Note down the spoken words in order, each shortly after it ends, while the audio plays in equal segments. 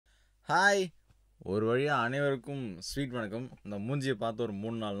Hi, ஒரு வழியாக அனைவருக்கும் ஸ்வீட் வணக்கம். இந்த மூஞ்சியை பார்த்து ஒரு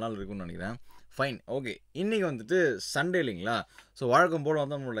 3-4 நாள் இருக்குன்னு நினைக்கிறேன். Fine, okay. இன்றைக்கி வந்துட்டு சண்டே இல்லைங்களா? ஸோ வழக்கம் போல்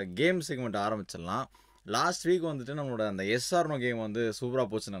வந்து நம்மளோட கேம் செக்மெண்ட் ஆரம்பிச்சிடலாம். லாஸ்ட் வீக் வந்துட்டு நம்மளோட அந்த எஸ்ஆர்னோ கேம் வந்து சூப்பராக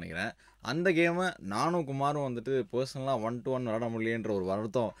போச்சுன்னு நினைக்கிறேன். அந்த கேமை நானும் குமாரும் வந்துட்டு பர்சனலாக 1-1 விளாட முடியலேன்ற ஒரு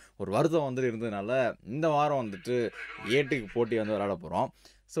வருத்தம் வந்துட்டு இருந்ததுனால இந்த வாரம் வந்துட்டு 8க்கு போட்டி வந்து விளாட போகிறோம்.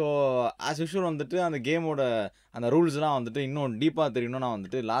 ஸோ ஆஸ் யூஷுவல் வந்துட்டு அந்த கேமோட அந்த ரூல்ஸ்லாம் வந்துட்டு இன்னும் டீப்பாக தெரியணும்னா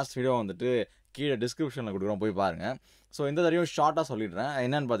வந்துட்டு லாஸ்ட் வீடியோ வந்துட்டு கீழே டிஸ்கிரிப்ஷனில் கொடுக்குறோம், போய் பாருங்கள். ஸோ இந்த தடவையும் ஷார்ட்டாக சொல்லிடுறேன்.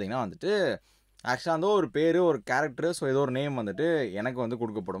 என்னென்னு பார்த்தீங்கன்னா வந்துட்டு ஆக்சுவலாக வந்து ஒரு பேர், ஒரு கேரக்டரு, ஸோ ஏதோ ஒரு நேம் வந்துட்டு எனக்கு வந்து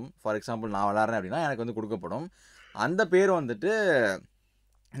கொடுக்கப்படும். ஃபார் எக்ஸாம்பிள் நான் விளாட்றேன் அப்படின்னா எனக்கு வந்து கொடுக்கப்படும். அந்த பேர் வந்துட்டு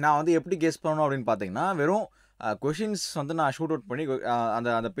நான் வந்து எப்படி கெஸ் பண்ணணும் அப்படின்னு பார்த்தீங்கன்னா, வெறும் கொஷின்ஸ் வந்து நான் ஷூட் அவுட் பண்ணி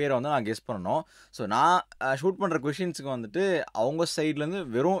அந்த பேரை வந்து நான் கெஸ் பண்ணணும். ஸோ நான் ஷூட் பண்ணுற கொஷின்ஸுக்கு வந்துட்டு அவங்க சைட்லேருந்து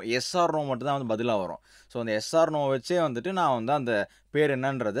வெறும் எஸ்ஆர்னோ மட்டும்தான் வந்து பதிலாக வரும். ஸோ அந்த எஸ்ஆர்னோ வச்சே வந்துட்டு நான் வந்து அந்த பேர்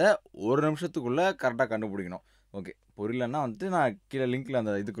என்னன்றதை ஒரு நிமிஷத்துக்குள்ளே கரெக்டாக கண்டுபிடிக்கணும். ஓகே, புரியலன்னா வந்துட்டு நான் கீழே லிங்க்கில்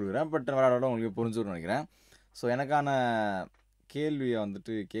அந்த இது கொடுக்குறேன். பட் விளையாட உங்களுக்கு புரிஞ்சுன்னு நினைக்கிறேன். ஸோ எனக்கான கேள்வியை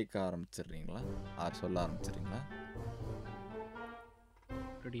வந்துட்டு கேட்க ஆரம்பிச்சிடுறீங்களா? சொல்ல ஆரம்பிச்சிடுறீங்களா?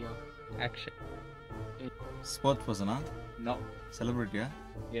 Ready? Action. ஸ்போர்ட்ஸ் பர்சனா? No. செலிபிரிட்டியா?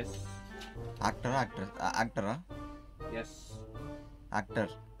 Yes. ஆக்டரா? Yes.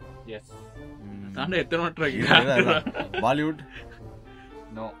 Actor. Yes. நான் எத்தனை வாட்டி Bollywood?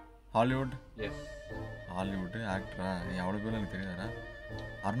 No. Hollywood? Yes. Hollywood ஆக்டரா? எவ்வளோ பேர் எனக்கு தெரியாதா?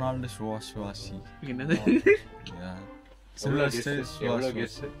 அர்னால்டு ஷுவாஷி. என்னது? எவ்வளோ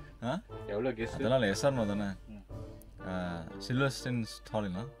கெஸ்? அதெல்லாம் எஸ்ஆர்னோ தானே? சில்வஸ்டன்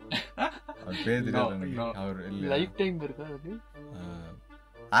ஸ்டாலினா? அவர் பேர் தெரியாது எனக்கு. அவர் லைஃப் டைம் இருக்கா அது?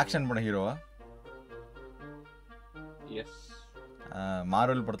 ஆக்ஷன் பண்ண ஹீரோவா? எஸ்.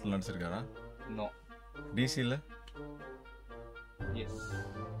 மார்வல் படத்தில் நடிச்சிருக்காரா? நோ. டிசியில்? எஸ்.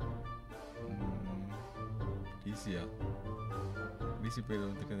 டிசியா? டிசி பேர்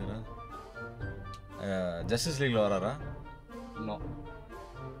வந்துருக்குதுடா. ஜஸ்டிஸ் லீக்ல வராரா? நோ.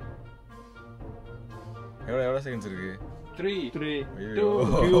 எவ்வளோ செகண்ட்ஸ் இருக்கு? 3 2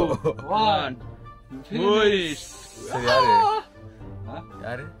 1 ஃபினிஷ். சரி,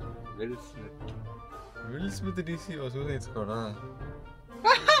 யாரு? Will Smith DC suicide ஸ்குவாடா?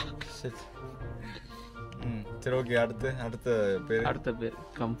 சரி, ஓகே. அடுத்த பேர்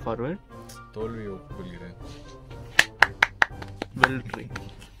கம் ஃபார்வர்ட். தோல்வி ஒப்புக்கொள்கிறேன். Well try.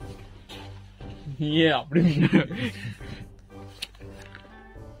 அப்படி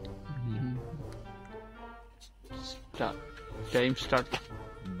Time start.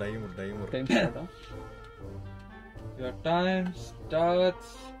 Your time starts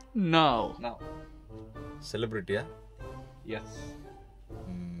now. Celebrity? Yes.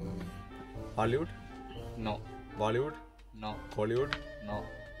 Hollywood? No. Bollywood? No. Hollywood? No.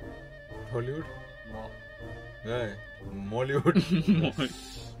 Hollywood? No. Hey, Mollywood?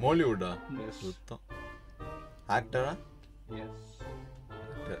 Mollywood? Yes. Actor? Yes.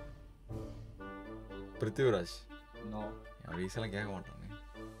 Prithviraj? No. ரீசெல்லாம் கேட்க மாட்டாங்க.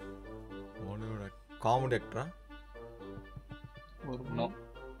 Mollywood comedy ஆக்டரா? No.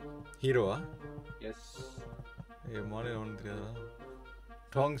 ஹீரோவா? S. மாலியில் ஒன்றும் தெரியாதா?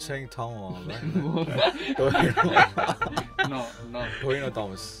 Tang செங் தாமா? No. டோயினோ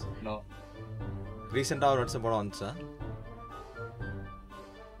Thomas? No. ரீசெண்டாக ஒரு நடிச்ச படம் வந்துச்சா?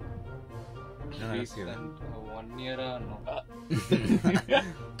 1 year? No.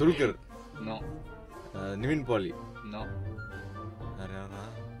 Dulquer? No. Nivin Pauly? No. யாரா?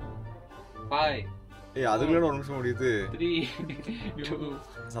 5. அதுக்குள்ள ஒரு நிமிஷம் முடியுது. 3 2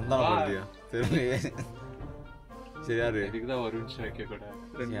 சந்தானம் பாண்டியா? தெரியலையே. சரி, யாரு? இதுக்குதான் ஒரு நிமிஷம் வைக்க கூடாது.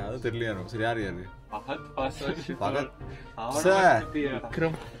 அது தெரியலையா? சரி, யாரு? பகத்.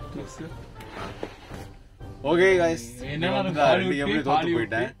 விக்ரம். ஓகே गाइस, தோத்து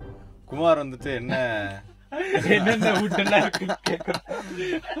போயிட்டேன். குமார் வந்துட்டு என்னென்ன ஊட்டெல்லாம் இருக்கு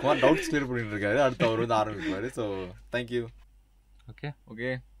குமார் டவுட்ஸ் கிளியர் பண்ணிட்டு இருக்காரு. அடுத்து அவர் வந்து ஆரம்பிப்பாரு. So thank you.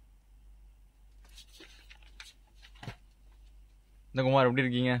 ஓகே. இந்த குமார் எப்படி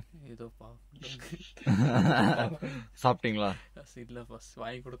இருக்கீங்க? ஏதோ சாப்பிட்டீங்களா? இல்ல, ஃபர்ஸ்ட்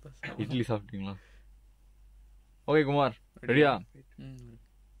வாங்கி கொடுத்தா இட்லி சாப்பிட்டீங்களா? ஓகே குமார், ரெடியா?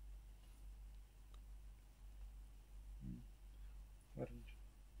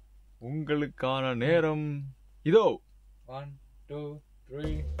 உங்களுக்கான நேரம் இதோ. 1 2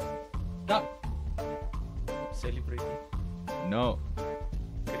 3 stop. Celebrity? No.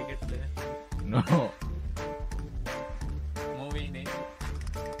 Cricket player? No. Movie name?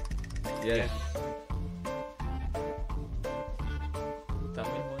 S.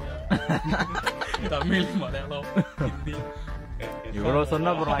 Tamil மூவியா? தமிழ், மலையாளம், ஹிந்தி? இவ்வளவு சொன்னா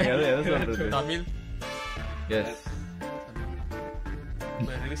அப்புறம் நாங்க எதை சொல்றது? தமிழ் எஸ்.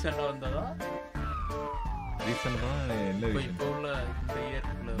 இப்போ ரீசெண்டாக வந்ததா? ரீசன்டா என்ன இப்போ ரீசன்? இப்போ உள்ள இந்த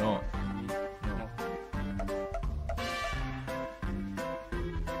இயர்க்குள்ள நோ.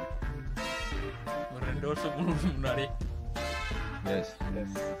 ஒரு 2 வருஷம் முன்னாடி. எஸ்.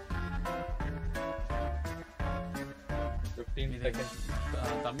 15 seconds.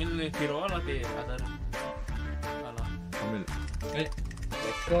 தமிழ் ஹீரோவா இல்லாட்டி அதர்? தமிழ். Let's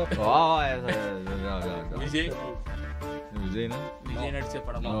go. வா விஜய் விஜய்னா? விஜய் நடிச்ச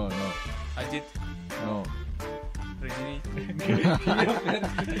படமா? No no Ajith, no. Rajini.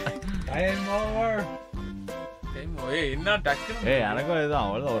 Time over. ஏய் என்ன டக்குனு ஏய் எனக்கும் இதுதான்,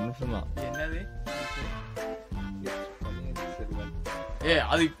 அவ்வளவுதான், ஒரு நிமிஷம் தான். என்னது? Silver. ஏய்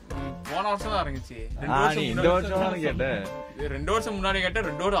அது போன வருஷம் தான் இறங்குச்சு. 2 நீ வருஷம் இந்த வருஷம் தான் கேட்டேன். 2 வருஷம் முன்னாடி கேட்ட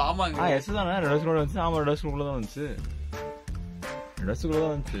 2 வருஷம் ஆமாங்க. எஸ் தானே, 2 வருஷம் கூட வந்துச்சு. ஆமா 2 வருஷத்துக்குள்ள தான் வந்துச்சு. 2 வருஷத்துக்குள்ள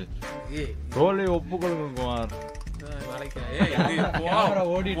தான் வந்துச்சு. ஏய் தோல்வி ஒப்புக்கொள்ளுங்க குமார். வேலைக்கு ஏய் இது Camera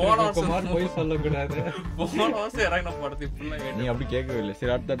ஓடிட்டு போன இருக்கு, குமார் வருஷம் போய் சொல்லக்கூடாது. போன வருஷம் இறங்கின படத்தை இப்படிலாம் நீ கேட்டு அப்படி கேட்கவே இல்லை.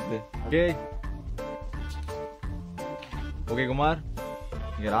 சரி அடுத்தடுத்து. ஓகே ஓகே குமார்,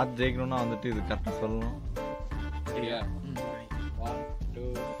 நீங்க ராத் ஜெயிக்கணும்னா வந்துட்டு இது கரெக்டா சொல்லணும். சரியா? ம், 1, 2,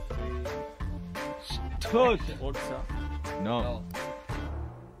 3. ஓட்ஸா? நோ. No.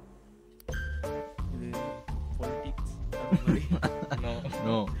 இது பொலிட்டிக்ஸ் அந்த மாதிரி. No.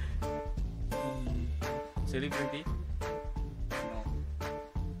 No. Celebrity? No.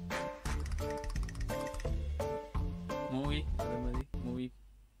 Movie அந்த மாதிரி மூவி?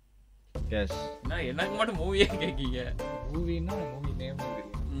 எஸ். என்ன எனக்கு மட்டும் மூவியே கேட்கீங்க? Movie-னா movie name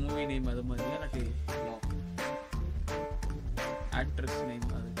தெரியும். மூவி நேம் அது மாதிரியா இல்லாட்டி No. ஆக்ட்ரஸ் நேம்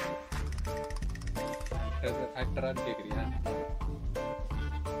அது? Actor-ஆன்னு கேக்குறியா?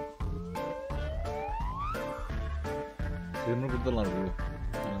 திரும்ப கொடுத்துடலாம்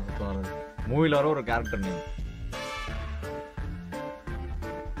bro. மூவில வர ஒரு கேரக்டர் நேம்.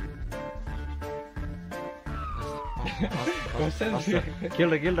 Questions.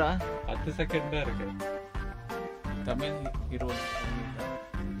 கேளுடா 10 second தான் இருக்கு. தமிழ் ஹீரோ?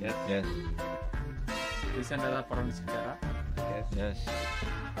 Yes. எஸ் ரீசெண்டாக தான் படம் நடிச்சிருக்காரா? Yes. எஸ்.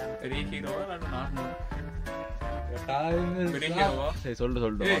 பெரிய ஹீரோவா இல்லாட்டி நார்மல்? Your time is பெரிய up. ஹீரோவா? சரி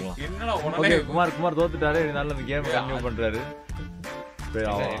சொல்லிட்டு ஏய், வரலாம். என்னடா ஓகே உடனே குமார் தோத்துட்டாரு. இருந்தாலும் அந்த கேம் கண்டினியூ பண்றாரு. சரி,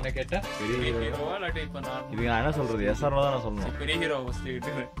 என்ன- என்ன கேட்டா? பெரிய பெரிய hero. ஹீரோவா இல்லாட்டி இப்போ நார்மல்? இதுக்கு நான் என்ன சொல்றது? எஸ் ஆர் தான் நான் சொல்லணும். பெரிய ஹீரோ ஃபர்ஸ்ட்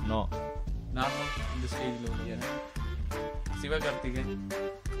கிட்ட நோ. நார்மல் இந்த ஸ்டேஜ்ல உள்ள சிவகார்த்திகேயன்.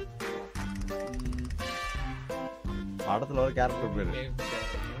 படத்துல ஒரு கேரக்டர் பேரு. Name,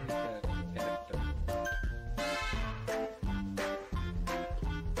 character.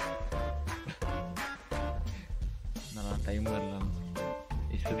 நான் டைம் வரலாம்.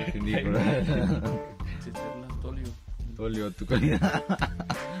 இஷ்டத்துக்கு சிந்தி கூட சித்தர்லாம் தோல்வி தோல்வி ஒத்துக்கொள்ளி.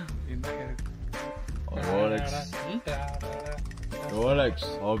 என்ன கேரக்டர்? ரோலெக்ஸ். ரோலெக்ஸ்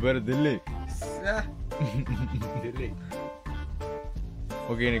அவ பேரு தில்லி. Delhi.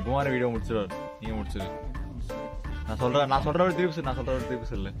 ஓகே நீ குமார் வீடியோ முடிச்சிரு. நீங்க முடிச்சிரு. நான் சொல்றேன் திருப்பி சொல்லு. நான் சொல்றேன் திருப்பி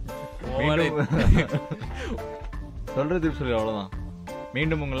சொல்லு. மீண்டும் சொல்றது திருப்பி சொல்லு. அவ்வளவுதான்.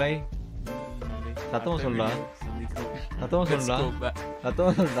 மீண்டும் உங்களை சத்தமா சொல்றா. சத்தமா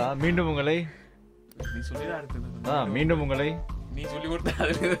சொல்றா. மீண்டும் உங்களை நீ சொல்லிடா அடுத்து. மீண்டும் உங்களை நீ சொல்லி கொடுத்த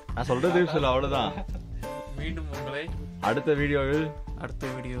நான் சொல்றது திருப்பி சொல்லு. அவ்வளவுதான். மீண்டும் உங்களை அடுத்த வீடியோவில்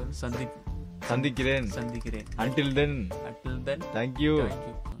சந்திக்கிறேன். until then Until then, thank you. thank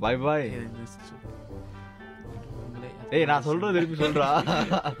you. bye bye. ஏய் நான் சொல்றது திருப்பி சொல்றா.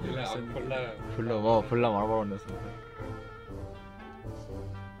 இல்ல, ஃபுல்லா மனப்பாடம் சொல்றேன்.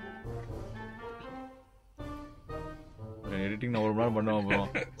 எடிட்டிங் நான் ஒரு மணி நேரம் பண்ணுவேன். அப்புறம்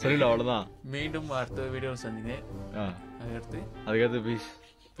சரியில்ல அவ்வளவுதான். மீண்டும் அடுத்த வீடியோ சந்திக்கிறேன். அதுக்கடுத்து அதுக்கடுத்து பீஸ்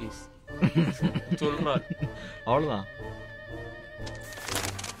பீஸ் சொல்றா. அவ்வளவுதான்.